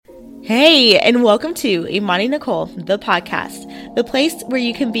Hey, and welcome to Imani Nicole, the podcast, the place where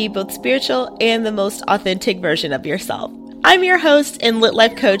you can be both spiritual and the most authentic version of yourself. I'm your host and lit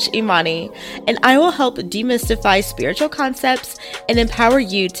life coach, Imani, and I will help demystify spiritual concepts and empower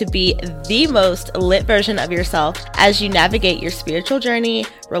you to be the most lit version of yourself as you navigate your spiritual journey,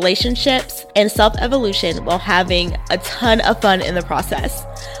 relationships, and self-evolution while having a ton of fun in the process.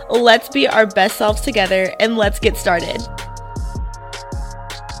 Let's be our best selves together and let's get started.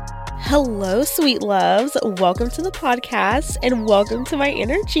 Hello, sweet loves. Welcome to the podcast and welcome to my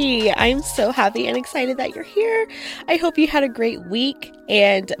energy. I'm so happy and excited that you're here. I hope you had a great week.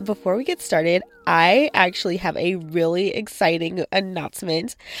 And before we get started, I actually have a really exciting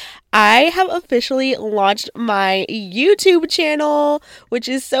announcement. I have officially launched my YouTube channel, which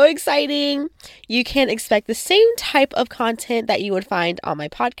is so exciting. You can expect the same type of content that you would find on my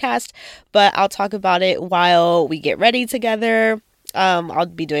podcast, but I'll talk about it while we get ready together. I'll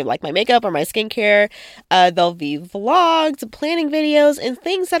be doing like my makeup or my skincare. There'll be vlogs, planning videos, and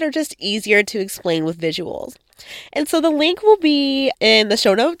things that are just easier to explain with visuals. And so the link will be in the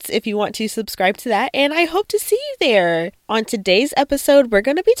show notes if you want to subscribe to that. And I hope to see you there. On today's episode, we're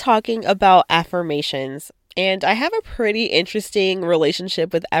going to be talking about affirmations. And I have a pretty interesting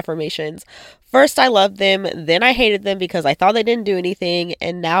relationship with affirmations. First, I loved them. Then I hated them because I thought they didn't do anything.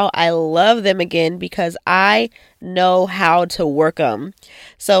 And now I love them again because I know how to work them.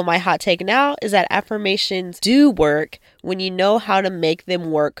 So my hot take now is that affirmations do work when you know how to make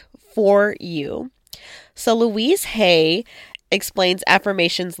them work for you. So Louise Hay explains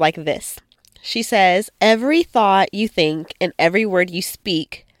affirmations like this. She says, every thought you think and every word you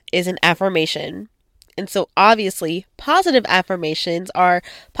speak is an affirmation. And so obviously, positive affirmations are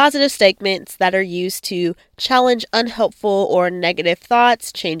positive statements that are used to challenge unhelpful or negative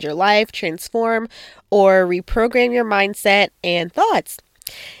thoughts, change your life, transform, or reprogram your mindset and thoughts.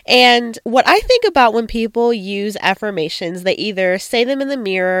 And what I think about when people use affirmations, they either say them in the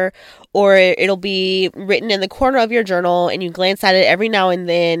mirror or it'll be written in the corner of your journal and you glance at it every now and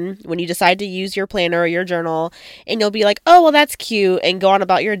then when you decide to use your planner or your journal, and you'll be like, oh, well, that's cute, and go on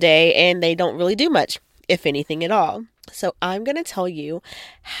about your day, and they don't really do much, if anything at all. So I'm going to tell you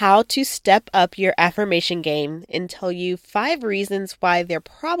how to step up your affirmation game and tell you 5 reasons why they're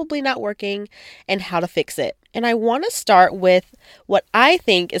probably not working and how to fix it. And I want to start with what I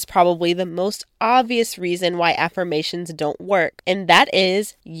think is probably the most obvious reason why affirmations don't work. And that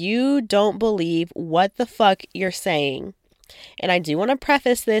is you don't believe what the fuck you're saying. And I do want to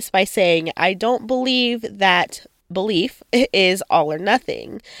preface this by saying I don't believe that belief is all or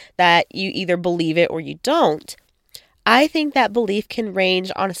nothing, that you either believe it or you don't. I think that belief can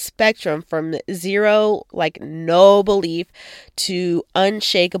range on a spectrum from 0, like no belief, to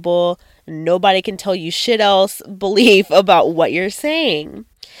unshakable, nobody can tell you shit else belief about what you're saying.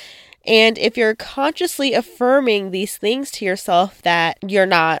 And if you're consciously affirming these things to yourself that you're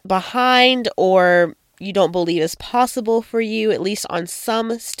not behind or you don't believe is possible for you, at least on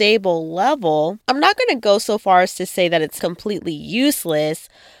some stable level, I'm not going to go so far as to say that it's completely useless,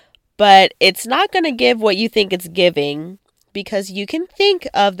 but it's not going to give what you think it's giving, because you can think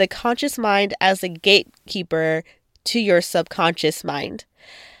of the conscious mind as a gatekeeper to your subconscious mind.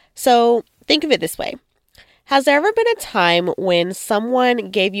 So think of it this way. Has there ever been a time when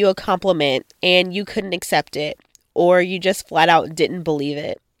someone gave you a compliment and you couldn't accept it, or you just flat out didn't believe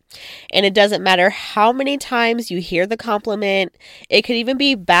it? And it doesn't matter how many times you hear the compliment. It could even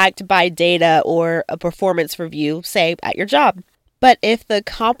be backed by data or a performance review, say at your job. But if the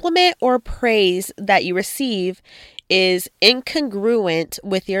compliment or praise that you receive is incongruent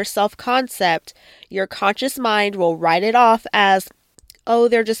with your self-concept, your conscious mind will write it off as, oh,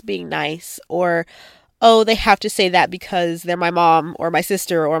 they're just being nice, or, oh, they have to say that because they're my mom or my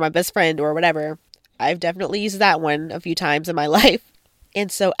sister or my best friend or whatever. I've definitely used that one a few times in my life.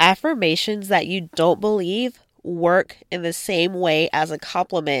 And so affirmations that you don't believe work in the same way as a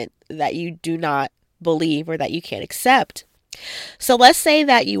compliment that you do not believe or that you can't accept. So let's say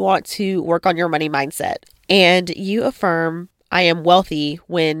that you want to work on your money mindset and you affirm, I am wealthy,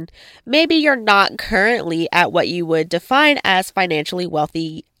 when maybe you're not currently at what you would define as financially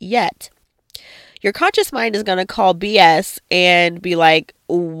wealthy yet. Your conscious mind is going to call BS and be like,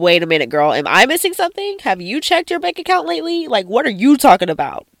 wait a minute, girl, am I missing something? Have you checked your bank account lately? Like, what are you talking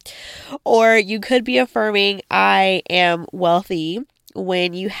about? Or you could be affirming, I am wealthy,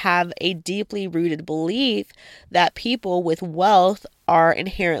 when you have a deeply rooted belief that people with wealth are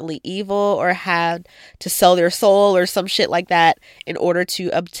inherently evil or had to sell their soul or some shit like that in order to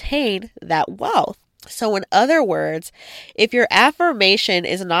obtain that wealth. So, in other words, if your affirmation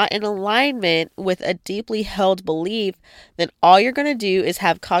is not in alignment with a deeply held belief, then all you're going to do is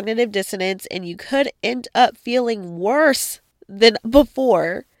have cognitive dissonance and you could end up feeling worse than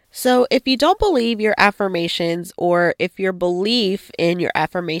before. So, if you don't believe your affirmations, or if your belief in your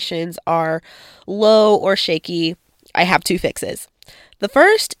affirmations are low or shaky, I have two fixes. The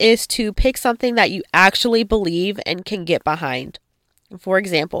first is to pick something that you actually believe and can get behind. For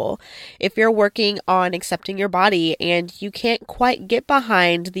example, if you're working on accepting your body and you can't quite get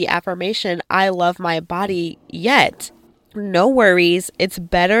behind the affirmation, I love my body yet, no worries. It's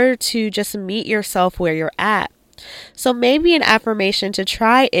better to just meet yourself where you're at. So maybe an affirmation to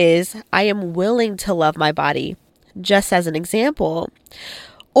try is, I am willing to love my body, just as an example.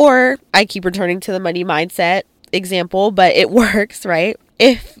 Or I keep returning to the money mindset example, but it works, right?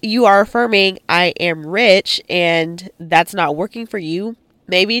 If you are affirming, I am rich, and that's not working for you,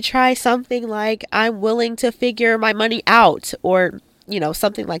 maybe try something like, I'm willing to figure my money out, or,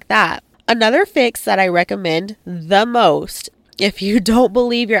 something like that. Another fix that I recommend the most, if you don't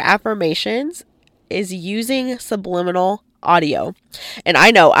believe your affirmations, is using subliminal audio. And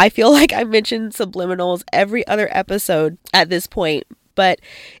I know, I feel like I mentioned subliminals every other episode at this point, but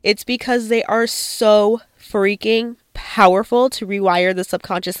it's because they are so freaking powerful to rewire the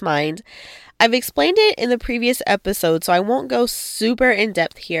subconscious mind. I've explained it in the previous episode, so I won't go super in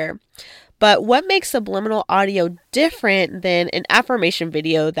depth here. But what makes subliminal audio different than an affirmation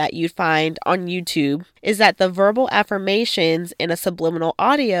video that you'd find on YouTube is that the verbal affirmations in a subliminal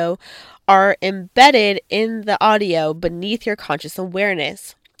audio are embedded in the audio beneath your conscious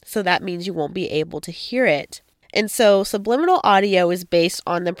awareness. So that means you won't be able to hear it. And so subliminal audio is based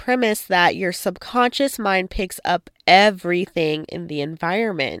on the premise that your subconscious mind picks up everything in the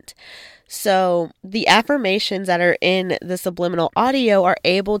environment. So the affirmations that are in the subliminal audio are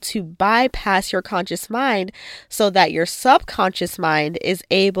able to bypass your conscious mind so that your subconscious mind is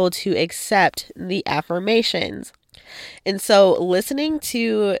able to accept the affirmations. And so listening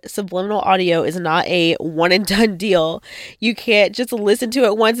to subliminal audio is not a one and done deal. You can't just listen to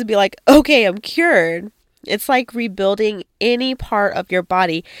it once and be like, okay, I'm cured. It's like rebuilding any part of your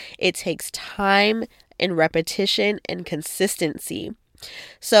body. It takes time and repetition and consistency.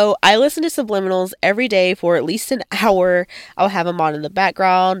 So I listen to subliminals every day for at least an hour. I'll have them on in the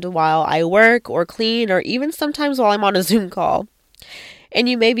background while I work or clean, or even sometimes while I'm on a Zoom call. And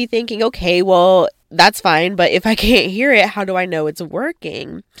you may be thinking, okay, well, that's fine, but if I can't hear it, how do I know it's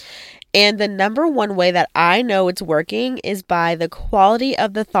working? And the number one way that I know it's working is by the quality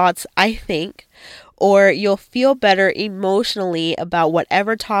of the thoughts I think, or you'll feel better emotionally about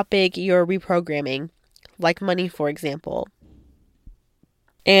whatever topic you're reprogramming, like money, for example.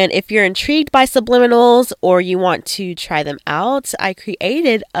 And if you're intrigued by subliminals or you want to try them out, I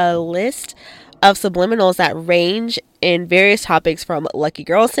created a list of subliminals that range in various topics from lucky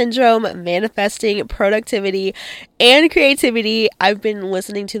girl syndrome, manifesting, productivity, and creativity. I've been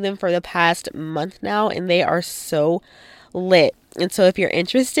listening to them for the past month now, and they are so lit. And so if you're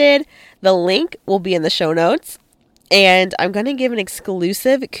interested, the link will be in the show notes. And I'm going to give an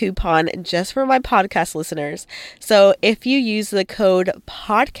exclusive coupon just for my podcast listeners. So if you use the code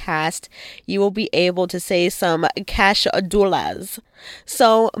podcast, you will be able to save some cash dollars.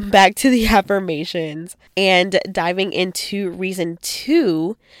 So back to the affirmations and diving into reason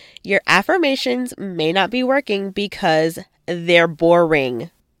 2, your affirmations may not be working because they're boring.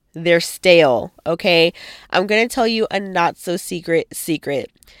 They're stale. Okay. I'm going to tell you a not so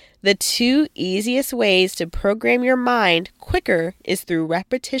secret. The 2 easiest ways to program your mind quicker is through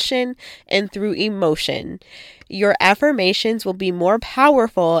repetition and through emotion. Your affirmations will be more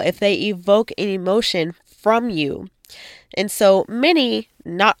powerful if they evoke an emotion from you. And so many,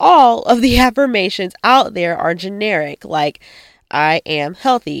 not all, of the affirmations out there are generic, like I am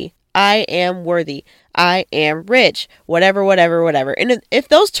healthy, I am worthy, I am rich, whatever. And if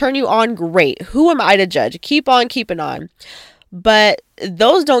those turn you on, great. Who am I to judge? Keep on keeping on. But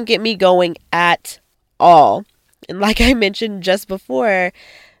those don't get me going at all. And like I mentioned just before,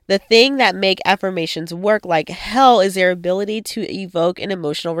 the thing that make affirmations work like hell is their ability to evoke an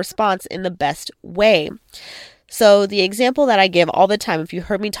emotional response in the best way. So the example that I give all the time, if you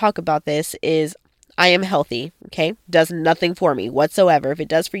heard me talk about this, is I am healthy. Okay. Does nothing for me whatsoever. If it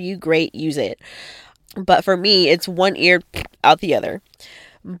does for you, great, use it. But for me, it's one ear out the other.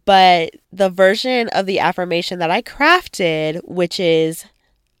 But the version of the affirmation that I crafted, which is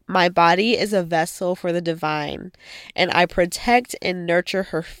my body is a vessel for the divine and I protect and nurture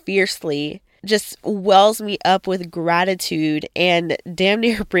her fiercely, just wells me up with gratitude and damn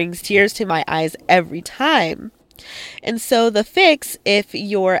near brings tears to my eyes every time. And so the fix, if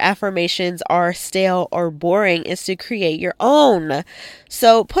your affirmations are stale or boring, is to create your own.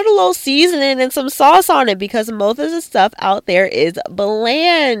 So put a little seasoning and some sauce on it, because most of the stuff out there is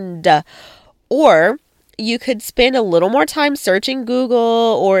bland. Or you could spend a little more time searching Google,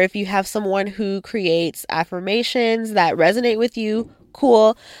 or if you have someone who creates affirmations that resonate with you,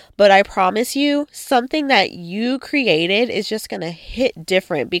 cool. But I promise you, something that you created is just going to hit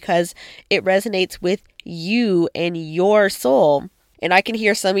different because it resonates with you and your soul. And I can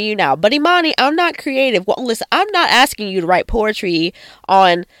hear some of you now, but Imani, I'm not creative. Well, listen, I'm not asking you to write poetry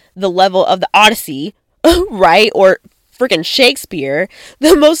on the level of the Odyssey, right? Or freaking Shakespeare.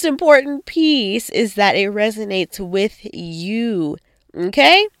 The most important piece is that it resonates with you.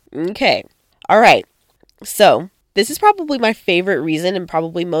 Okay? Okay. All right. So this is probably my favorite reason and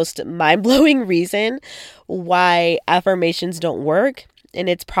probably most mind-blowing reason why affirmations don't work. And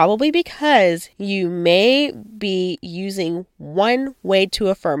it's probably because you may be using one way to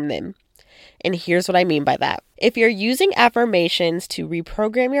affirm them. And here's what I mean by that. If you're using affirmations to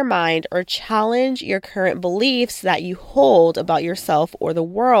reprogram your mind or challenge your current beliefs that you hold about yourself or the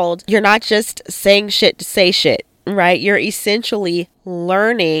world, you're not just saying shit to say shit, right? You're essentially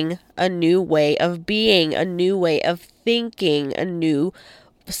learning a new way of being, a new way of thinking, a new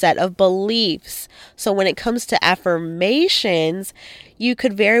set of beliefs. So when it comes to affirmations, you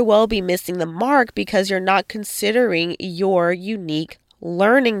could very well be missing the mark because you're not considering your unique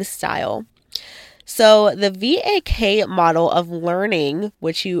learning style. So the VAK model of learning,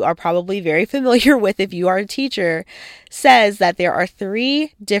 which you are probably very familiar with if you are a teacher, says that there are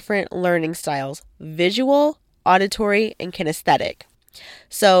 3 different learning styles: visual, auditory, and kinesthetic.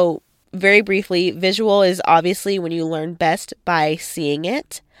 So very briefly, visual is obviously when you learn best by seeing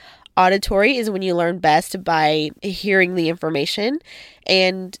it. Auditory is when you learn best by hearing the information.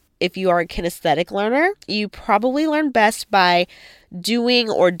 And if you are a kinesthetic learner, you probably learn best by doing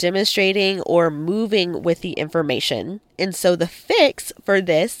or demonstrating or moving with the information. And so the fix for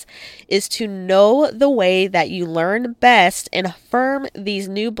this is to know the way that you learn best and affirm these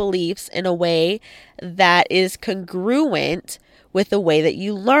new beliefs in a way that is congruent with the way that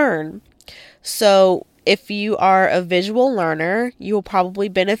you learn. So if you are a visual learner, you will probably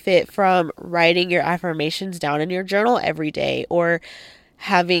benefit from writing your affirmations down in your journal every day, or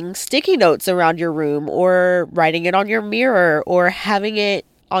having sticky notes around your room, or writing it on your mirror, or having it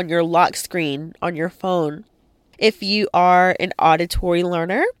on your lock screen on your phone. If you are an auditory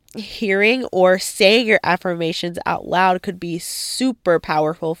learner, hearing or saying your affirmations out loud could be super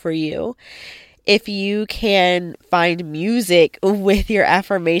powerful for you. If you can find music with your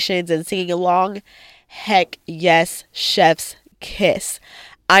affirmations and singing along, heck yes, chef's kiss.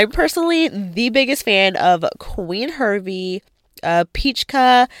 I'm personally the biggest fan of Queen Hervey,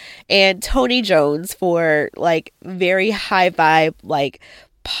 Peachka, and Tony Jones for like very high vibe, like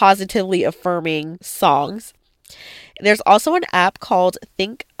positively affirming songs. There's also an app called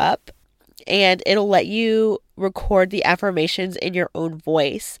Think Up, and it'll let you record the affirmations in your own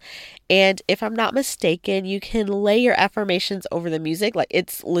voice. And if I'm not mistaken, you can lay your affirmations over the music. Like,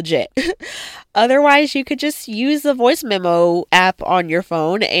 it's legit. Otherwise, you could just use the voice memo app on your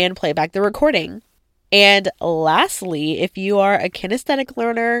phone and play back the recording. And lastly, if you are a kinesthetic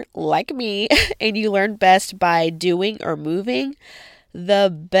learner like me and you learn best by doing or moving,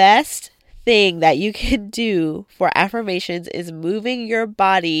 the best thing that you can do for affirmations is moving your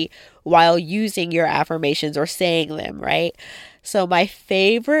body while using your affirmations or saying them, right? So my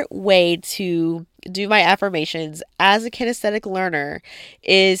favorite way to do my affirmations as a kinesthetic learner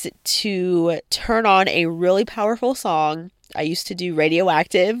is to turn on a really powerful song. I used to do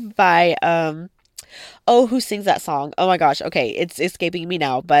Radioactive by, who sings that song? Oh my gosh. Okay. It's escaping me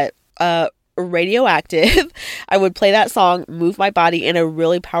now, but, Radioactive. I would play that song, move my body in a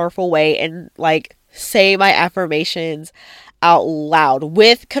really powerful way, and like say my affirmations out loud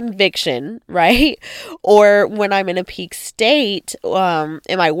with conviction, right? Or when I'm in a peak state, in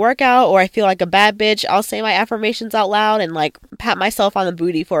my workout, or I feel like a bad bitch, I'll say my affirmations out loud and like pat myself on the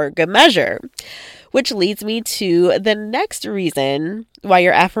booty for a good measure. Which leads me to the next reason why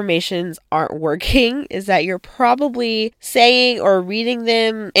your affirmations aren't working is that you're probably saying or reading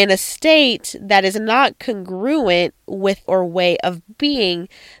them in a state that is not congruent with or way of being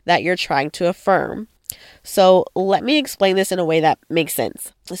that you're trying to affirm. So let me explain this in a way that makes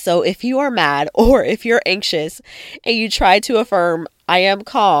sense. So if you are mad or if you're anxious and you try to affirm, I am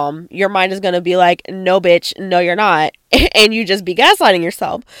calm, your mind is going to be like, no, bitch, no, you're not. And you just be gaslighting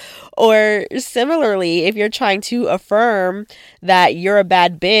yourself. Or similarly, if you're trying to affirm that you're a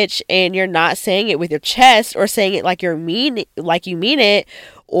bad bitch and you're not saying it with your chest or saying it like you mean it,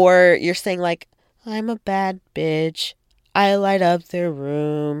 or you're saying like, I'm a bad bitch. I light up the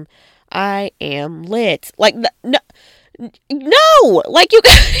room. I am lit. Like, no, like you,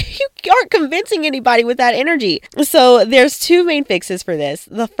 you aren't convincing anybody with that energy. So there's two main fixes for this.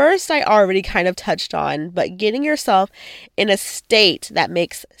 The first I already kind of touched on, but getting yourself in a state that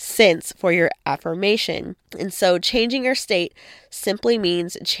makes sense for your affirmation. And so changing your state simply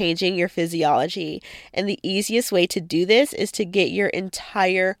means changing your physiology. And the easiest way to do this is to get your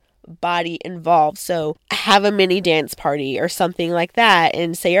entire body involved. So have a mini dance party or something like that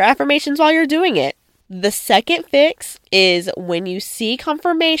and say your affirmations while you're doing it. The second fix is when you see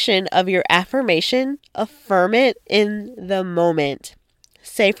confirmation of your affirmation, affirm it in the moment.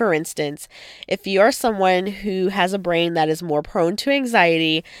 Say, for instance, if you are someone who has a brain that is more prone to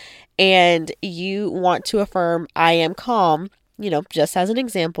anxiety and you want to affirm, I am calm, just as an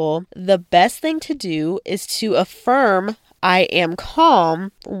example, the best thing to do is to affirm I am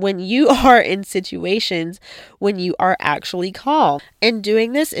calm when you are in situations when you are actually calm. And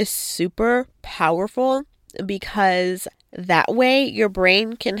doing this is super powerful because that way your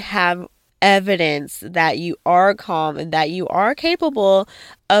brain can have evidence that you are calm and that you are capable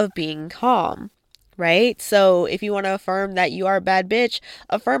of being calm, right? So if you want to affirm that you are a bad bitch,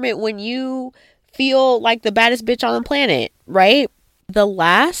 affirm it when you feel like the baddest bitch on the planet, right? The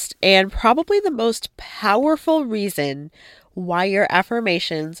last and probably the most powerful reason why your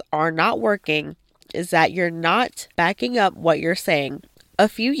affirmations are not working is that you're not backing up what you're saying. A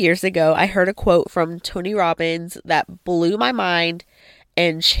few years ago, I heard a quote from Tony Robbins that blew my mind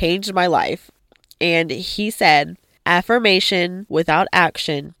and changed my life. And he said, affirmation without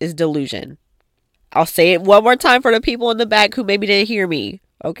action is delusion. I'll say it one more time for the people in the back who maybe didn't hear me,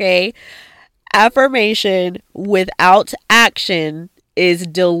 okay? Affirmation without action is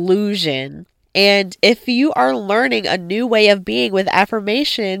delusion. And if you are learning a new way of being with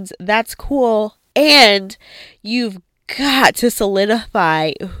affirmations, that's cool. And you've got to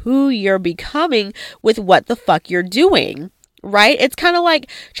solidify who you're becoming with what the fuck you're doing, right? It's kind of like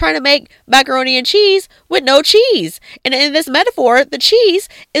trying to make macaroni and cheese with no cheese. And in this metaphor, the cheese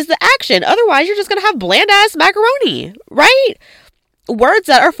is the action. Otherwise, you're just going to have bland ass macaroni, right? Words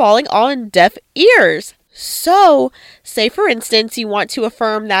that are falling on deaf ears. So, say for instance, you want to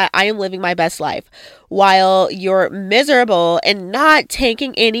affirm that I am living my best life while you're miserable and not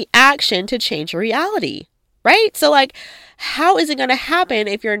taking any action to change your reality, right? So like, how is it going to happen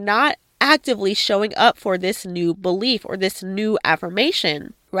if you're not actively showing up for this new belief or this new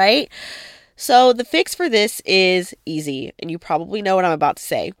affirmation, right? So the fix for this is easy, and you probably know what I'm about to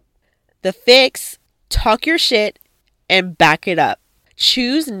say. The fix, talk your shit and back it up.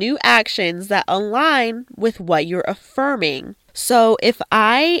 Choose new actions that align with what you're affirming. So if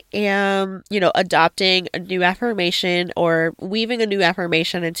I am, adopting a new affirmation or weaving a new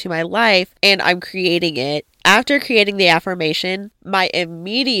affirmation into my life and I'm creating it, after creating the affirmation, my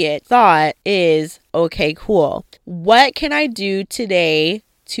immediate thought is, okay, cool. What can I do today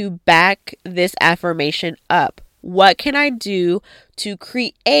to back this affirmation up? What can I do to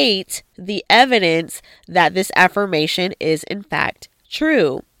create the evidence that this affirmation is in fact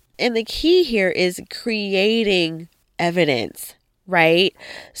true? And the key here is creating evidence, right?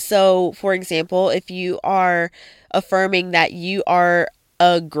 So, for example, if you are affirming that you are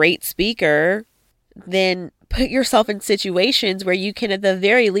a great speaker, then put yourself in situations where you can at the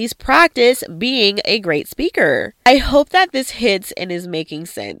very least practice being a great speaker. I hope that this hits and is making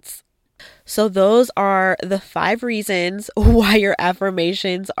sense. So those are the 5 reasons why your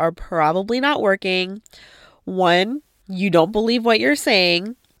affirmations are probably not working. 1, you don't believe what you're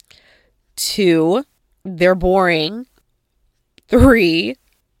saying. 2, they're boring. 3,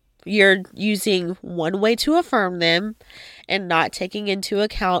 you're using one way to affirm them and not taking into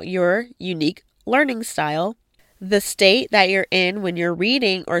account your unique learning style. The state that you're in when you're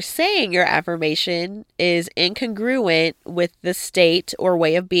reading or saying your affirmation is incongruent with the state or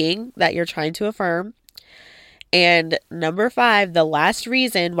way of being that you're trying to affirm. And number 5, the last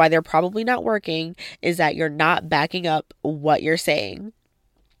reason why they're probably not working is that you're not backing up what you're saying.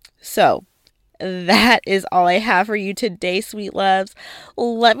 So that is all I have for you today, sweet loves.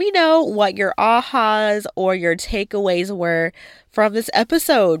 Let me know what your ahas or your takeaways were from this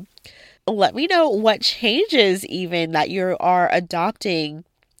episode. Let me know what changes even that you are adopting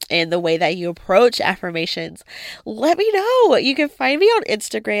and the way that you approach affirmations, let me know. You can find me on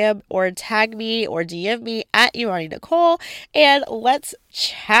Instagram or tag me or DM me at Imani Nicole, and let's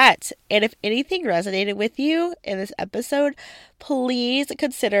chat. And if anything resonated with you in this episode, please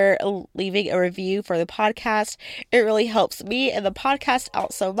consider leaving a review for the podcast. It really helps me and the podcast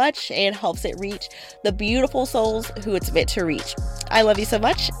out so much and helps it reach the beautiful souls who it's meant to reach. I love you so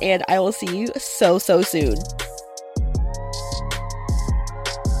much, and I will see you so soon.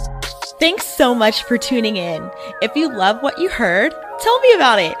 Thanks so much for tuning in. If you love what you heard, tell me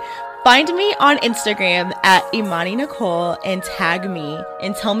about it. Find me on Instagram at Imani Nicole and tag me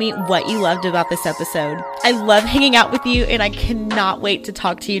and tell me what you loved about this episode. I love hanging out with you, and I cannot wait to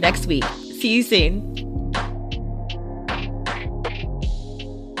talk to you next week. See you soon.